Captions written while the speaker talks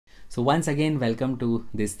So once again welcome to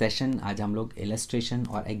this session. आज हम लोग इलस्ट्रेशन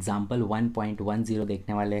और एग्जाम्पल 1.10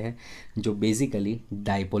 देखने वाले हैं जो बेसिकली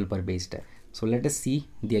डाइपोल पर बेस्ड है। So let us see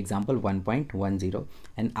the example 1.10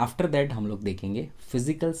 and after that हम लोग देखेंगे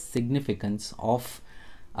physical significance of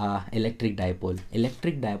electric dipole.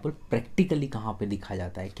 Electric dipole practically कहाँ पे दिखा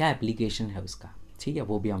जाता है, क्या एप्लीकेशन है उसका, ठीक है,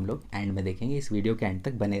 वो भी हम लोग एंड में देखेंगे। इस वीडियो के एंड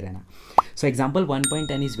तक बने रहना। So example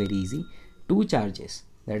 1.10 is very easy. Two charges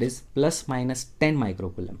that is plus minus 10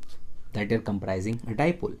 microcoulomb that are comprising a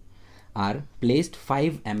dipole are placed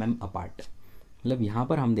 5 mm apart। मतलब यहाँ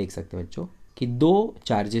पर हम देख सकते हैं बच्चों कि दो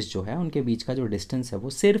चार्जेस जो है उनके बीच का जो डिस्टेंस है वो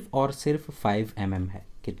सिर्फ और सिर्फ 5 mm है।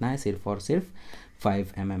 कितना है? सिर्फ और सिर्फ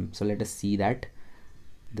 5 mm। So let us see that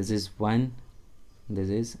this is one, this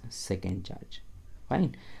is second charge,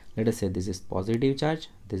 fine. Let us से this is positive charge,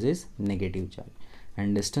 this is negative charge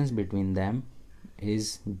and distance between them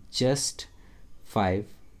is just 5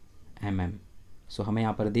 mm। सो हमें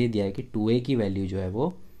यहाँ पर दे दिया है कि 2a की value जो है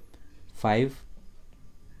वो 5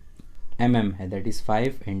 mm है, that is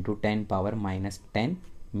 5 into 10 power minus 10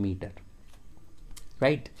 metre,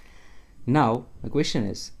 right. Now the question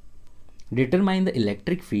is determine the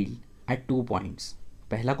electric field at 2 points.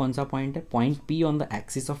 पहला कौन सा पॉइंट है? Point P on the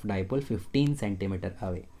axis of dipole 15 centimetre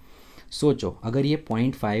away. सोचो अगर ये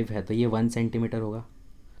 0.5 है तो ये 1 सेंटीमीटर होगा,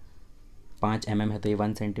 5 mm है तो ये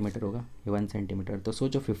 1 सेंटीमीटर होगा, ये 1 सेंटीमीटर। तो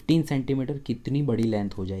सोचो 15 सेंटीमीटर कितनी बड़ी लेंथ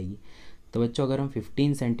हो जाएगी। तो बच्चों अगर हम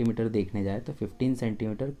 15 सेंटीमीटर देखने जाए तो 15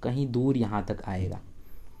 सेंटीमीटर कहीं दूर यहाँ तक आएगा,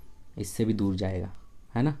 इससे भी दूर जाएगा,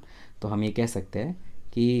 है ना। तो हम ये कह सकते हैं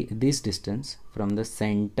कि this distance from the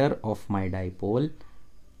centre of my dipole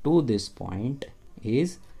to this point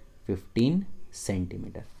is 15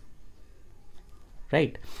 centimetre,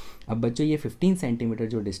 right. अब बच्चों ये 15 सेंटीमीटर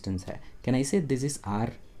जो डिस्टेंस है, कैन आई से this is R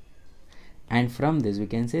and from this we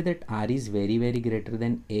can say that R is very very greater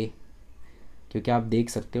than A, क्योंकि आप देख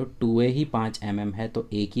सकते हो 2A ही 5 mm है तो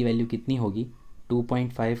A की वैल्यू कितनी होगी?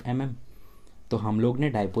 2.5 mm। तो हम लोग ने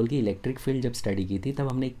डाइपोल की इलेक्ट्रिक फील्ड जब स्टडी की थी तब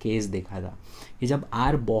हमने एक केस देखा था कि जब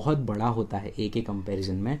R बहुत बड़ा होता है A के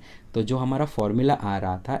कंपैरिजन में, तो जो हमारा फॉर्मूला आ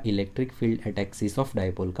रहा था electric field at axis of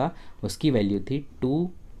dipole का, उसकी वैल्यू थी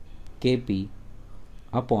 2kp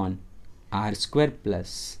upon R²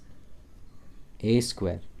 plus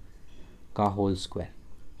A² का होल स्क्वायर,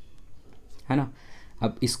 है ना।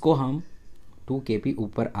 अब इसको हम 2kp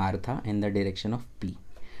ऊपर R था in the direction of P,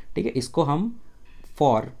 ठीक है। इसको हम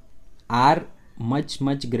for R much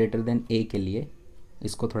much greater than A के लिए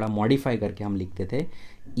इसको थोड़ा मॉडिफाई करके हम लिखते थे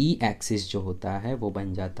E एक्सिस जो होता है वो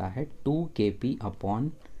बन जाता है 2kp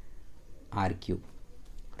अपॉन R³,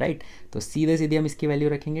 राइट। तो सीधे सीधे हम इसकी वैल्यू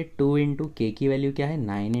रखेंगे 2 इंटू के की वैल्यू क्या है?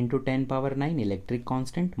 9 into 10 power 9 electric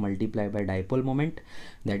constant multiply by dipole moment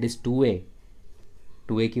that is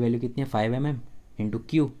 2a की वैल्यू कितनी है? 5 mm इंटू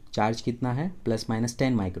Q, चार्ज कितना है? Plus minus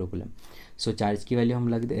 10 microcoulomb. सो चार्ज की वैल्यू हम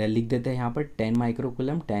लिख देते हैं यहाँ पर 10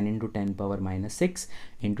 microcoulomb, 10 into 10 power minus 6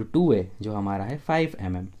 into 2a जो हमारा है 5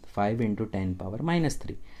 mm, 5 into 10 power minus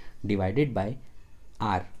 3 divided by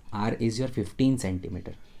R is your 15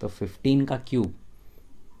 centimetre. तो 15 का क्यूब,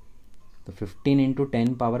 तो 15 इंटू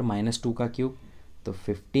 10 पावर माइनस 2 का क्यूब, तो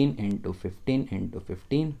 15 इंटू 15 इंटू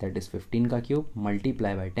 15 दैट इज 15 का cube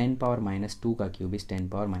multiply by 10 power minus 2 का क्यूब इज 10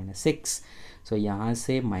 पावर माइनस 6। सो यहाँ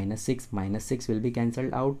से minus 6 will be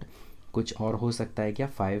cancelled out. कुछ और हो सकता है क्या?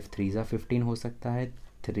 5 3 15 हो सकता है,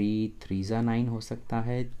 3 3 9 हो सकता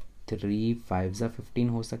है, 3 5 15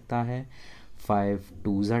 हो सकता है, 5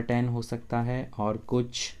 2 10 हो सकता है, और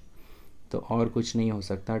कुछ तो और कुछ नहीं हो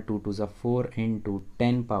सकता। 2 2 4 into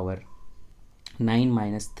 10 power 9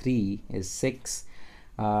 minus 3 is 6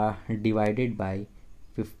 divided by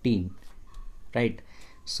 15, right?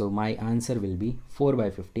 So my answer will be 4 by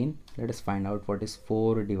 15. Let us find out what is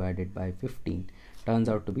 4 divided by 15. Turns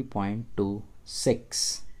out to be 0.26,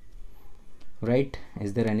 right?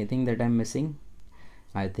 Is there anything that I'm missing?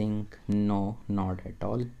 I think no, not at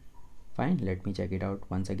all. Fine, let me check it out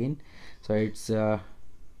once again. So it's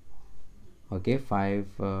okay, 5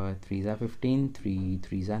 3 15, 3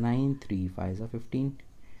 3 9, 3 5 15,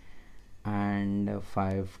 and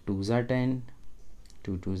 5 2 10,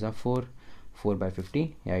 2 2 4, 4 by 15.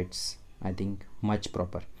 Yeah, it's I think much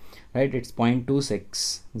proper, right? It's 0.26,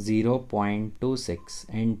 0.26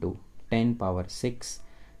 into 10 power 6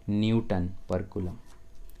 Newton per coulomb,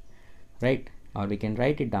 right? Or we can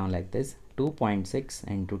write it down like this: 2.6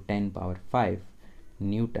 into 10 power 5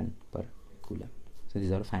 Newton per coulomb. So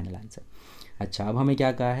these are final answer. अच्छा, अब हमें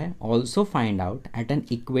क्या कहा है? Also find out at N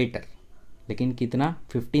equator, लेकिन कितना?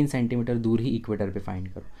 15 centimetre दूर ही equator पे फाइंड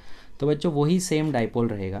करो। तो बच्चों वही सेम डाइपोल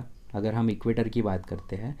रहेगा। अगर हम इक्वेटर की बात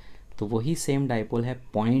करते हैं तो वही सेम डाइपोल है,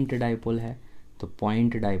 पॉइंट डाइपोल है। तो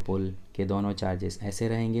पॉइंट डाइपोल के दोनों चार्जेस ऐसे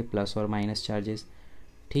रहेंगे, प्लस और माइनस चार्जेस,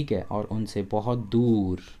 ठीक है। और उनसे बहुत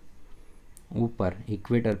दूर ऊपर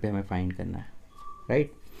इक्वेटर पे हमें फाइंड करना है,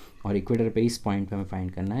 राइट। और इक्वेटर पे इस पॉइंट पे हमें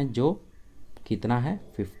फाइंड करना है जो कितना है,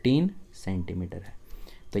 15 सेंटीमीटर है।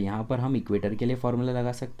 तो यहाँ पर हम इक्वेटर के लिए फॉर्मूला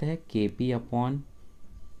लगा सकते हैं KP upon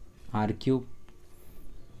are cube,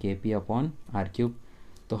 KP upon are cube.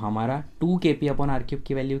 तो हमारा 2 KP अपॉन आर क्यूब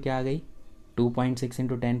की वैल्यू क्या आ गई, 2.6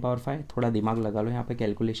 इंटू 10⁵। थोड़ा दिमाग लगा लो यहाँ पे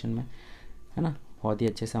कैलकुलेशन में, है ना, बहुत ही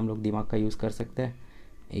अच्छे से हम लोग दिमाग का यूज़ कर सकते हैं।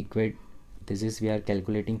 Equate, this is we are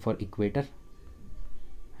calculating for equator,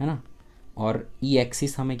 है ना। और ई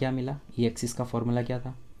एक्सिस हमें क्या मिला, ई एक्सिस का फॉर्मूला क्या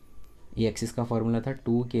था, ई एक्सिस का फॉर्मूला था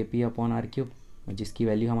 2 KP अपॉन आर क्यूब, जिसकी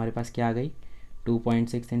वैल्यू हमारे पास क्या आ गई,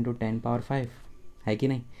 2.6 इंटू 10⁵, है कि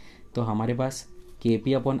नहीं। तो हमारे पास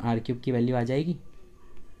KP अपॉन आर क्यूब की वैल्यू आ जाएगी,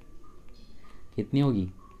 कितनी होगी,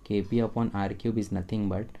 KP upon are cube is nothing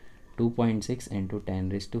but 2.6 into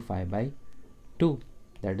 10⁵2,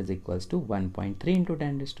 that is equals to 1.3 into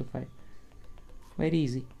 10⁵। Very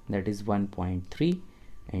easy, that is 1.3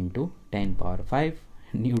 into 10⁵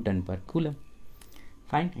 Newton पर coulomb.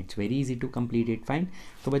 Fine, it's very easy to complete it, fine.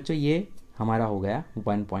 तो बच्चों ये हमारा हो गया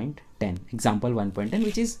 1.10, example 1.10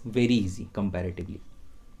 which is very easy comparatively.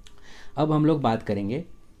 अब हम लोग बात करेंगे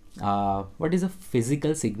what is the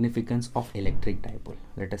physical significance of electric dipole.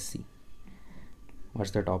 Let us see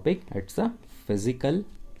what's the topic. It's the physical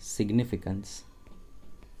significance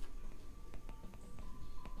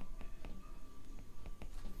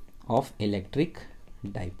of electric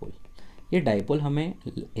dipole. ये डाइपोल हमें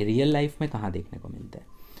रियल लाइफ में कहाँ देखने को मिलता है।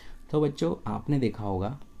 तो बच्चों आपने देखा होगा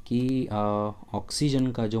कि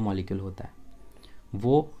ऑक्सीजन का जो मॉलिक्यूल होता है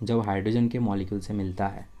वो जब हाइड्रोजन के मॉलिक्यूल से मिलता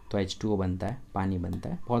है तो H2O बनता है, पानी बनता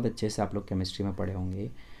है। बहुत अच्छे से आप लोग केमिस्ट्री में पढ़े होंगे,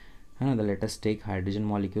 है ना। The let us take hydrogen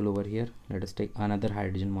molecule over here, let us take another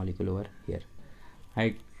hydrogen molecule over here,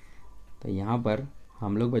 right. तो यहाँ पर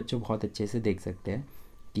हम लोग बच्चों बहुत अच्छे से देख सकते हैं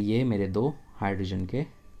कि ये मेरे 2 हाइड्रोजन के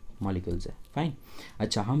मॉलिक्यूल्स है, फाइन।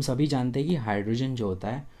 अच्छा, हम सभी जानते हैं कि हाइड्रोजन जो होता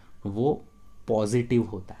है वो पॉजिटिव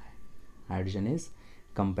होता है, hydrogen is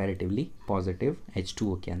comparatively positive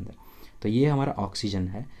H2O के अंदर। तो ये हमारा ऑक्सीजन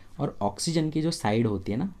है, और ऑक्सीजन की जो साइड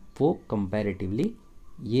होती है ना वो कंपैरेटिवली,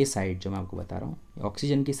 ये साइड जो मैं आपको बता रहा हूँ,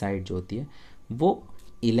 ऑक्सीजन की साइड जो होती है वो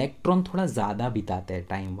इलेक्ट्रॉन थोड़ा ज़्यादा बिताते हैं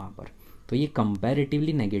टाइम वहाँ पर, तो ये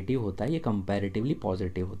कंपैरेटिवली नेगेटिव होता है, ये कंपैरेटिवली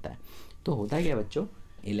पॉजिटिव होता है। तो होता क्या बच्चों,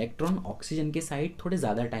 इलेक्ट्रॉन ऑक्सीजन के साइड थोड़े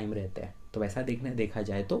ज़्यादा टाइम रहते हैं। तो वैसा देखा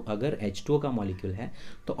जाए तो अगर H2O का मॉलिक्यूल है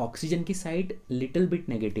तो ऑक्सीजन की साइड लिटिल बिट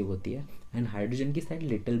नेगेटिव होती है एंड हाइड्रोजन की साइड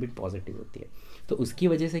लिटिल बिट पॉजिटिव होती है। तो उसकी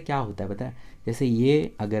वजह से क्या होता है पता है, जैसे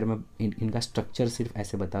ये अगर मैं इनका स्ट्रक्चर सिर्फ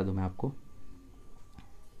ऐसे बता दूं मैं आपको,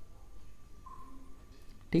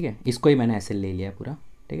 ठीक है, इसको ही मैंने ऐसे ले लिया पूरा,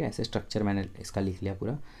 ठीक है, ऐसे स्ट्रक्चर मैंने इसका लिख लिया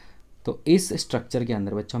पूरा। तो इस स्ट्रक्चर के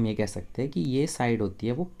अंदर बच्चों हम ये कह सकते हैं कि ये साइड होती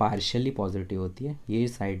है वो पार्शियली पॉजिटिव होती है, ये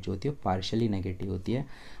साइड जो होती है पार्शियली नेगेटिव होती है।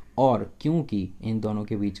 और क्योंकि इन दोनों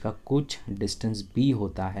के बीच का कुछ डिस्टेंस भी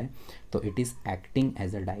होता है तो it is acting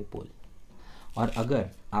as a dipole. और अगर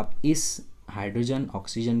आप इस हाइड्रोजन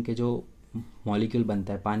ऑक्सीजन के जो मॉलिक्यूल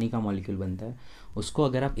बनता है, पानी का मॉलिक्यूल बनता है, उसको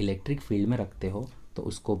अगर आप इलेक्ट्रिक फील्ड में रखते हो तो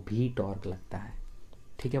उसको भी टॉर्क लगता है,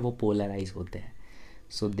 ठीक है, वो पोलराइज होते हैं।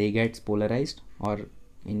 सो दे गेट्स पोलराइज्ड और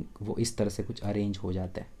वो इस तरह से कुछ अरेंज हो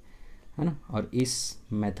जाता है ना। और इस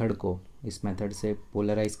मेथड से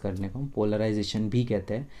पोलराइज करने को हम पोलराइजेशन भी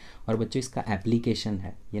कहते हैं। और बच्चों इसका एप्लीकेशन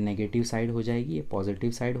है, ये नेगेटिव साइड हो जाएगी, ये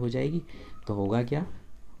पॉजिटिव साइड हो जाएगी, तो होगा क्या,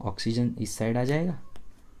 ऑक्सीजन इस साइड आ जाएगा,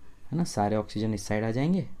 है ना, सारे ऑक्सीजन इस साइड आ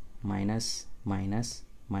जाएंगे, माइनस माइनस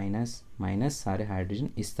माइनस माइनस, सारे हाइड्रोजन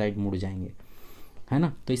इस साइड मुड़ जाएंगे, है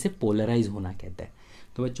ना। तो इसे पोलराइज होना कहते हैं।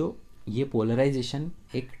 तो बच्चों ये पोलराइजेशन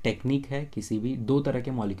एक टेक्निक है, किसी भी 2 तरह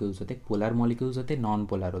के मॉलिक्यूल्स होते हैं, पोलर मॉलिक्यूल्स होते हैं, नॉन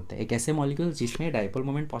पोलर होते हैं। एक ऐसे मॉलिक्यूल्स जिसमें डाइपोल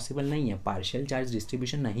मोमेंट पॉसिबल नहीं है, पार्शियल चार्ज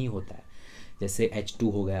डिस्ट्रीब्यूशन नहीं होता है, जैसे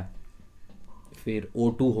H2 हो गया, फिर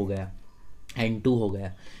O2 हो गया, N2 हो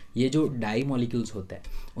गया। ये जो डाई मॉलिक्यूल्स होते हैं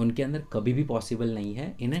उनके अंदर कभी भी पॉसिबल नहीं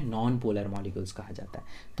है, इन्हें नॉन पोलर मॉलिक्यूल्स कहा जाता है।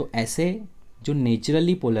 तो ऐसे जो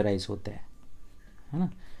नेचुरली पोलराइज होते हैं, है ना,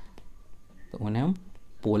 तो उन्हें हम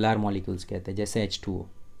पोलर मॉलिक्यूल्स कहते हैं, जैसे H2O,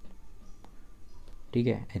 ठीक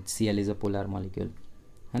है, HCl is a polar molecule,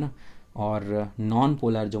 है ना। और नॉन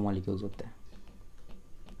पोलर जो मॉलिक्यूल्स होते हैं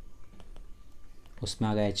उसमें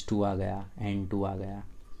आ गया H2 आ गया, N2 आ गया,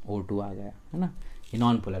 O2 आ गया, है ना, ये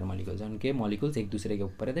नॉन पोलर मॉलिक्यूल्स हैं। उनके मॉलिक्यूल्स एक दूसरे के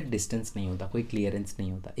ऊपर रहते हैं, डिस्टेंस नहीं होता, कोई क्लियरेंस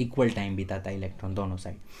नहीं होता, इक्वल टाइम बिताता है इलेक्ट्रॉन दोनों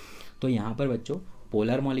साइड। तो यहाँ पर बच्चों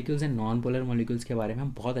polar molecules and non polar molecules के बारे में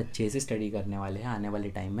हम बहुत अच्छे से स्टडी करने वाले हैं आने वाले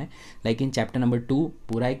टाइम में। लाइक इन चैप्टर नंबर 2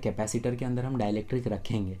 पूरा एक कैपेसिटर के अंदर हम डाइलेक्ट्रिक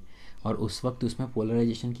रखेंगे और उस वक्त उसमें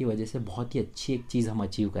पोलराइजेशन की वजह से बहुत ही अच्छी एक चीज़ हम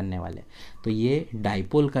अचीव करने वाले हैं। तो ये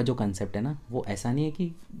डाइपोल का जो कंसेप्ट है ना, वो ऐसा नहीं है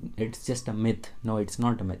कि it's just a myth, no it's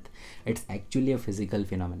not a myth, it's actually a physical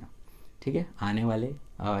phenomena. ठीक है, आने वाले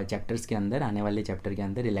चैप्टर्स के अंदर, आने वाले चैप्टर के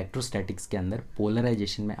अंदर इलेक्ट्रोस्टैटिक्स के अंदर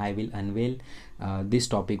पोलराइजेशन में I will unwell this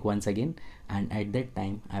topic once again, and at that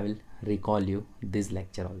time I will recall you this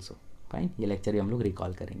lecture also. Fine, ये लेक्चर भी हम लोग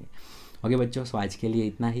रिकॉल करेंगे। ओके बच्चों, सो आज के लिए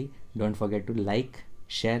इतना ही। Don't forget to like,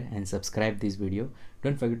 share and subscribe this video.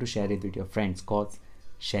 Don't forget to share it with your friends, cause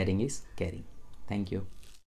sharing is caring. Thank you.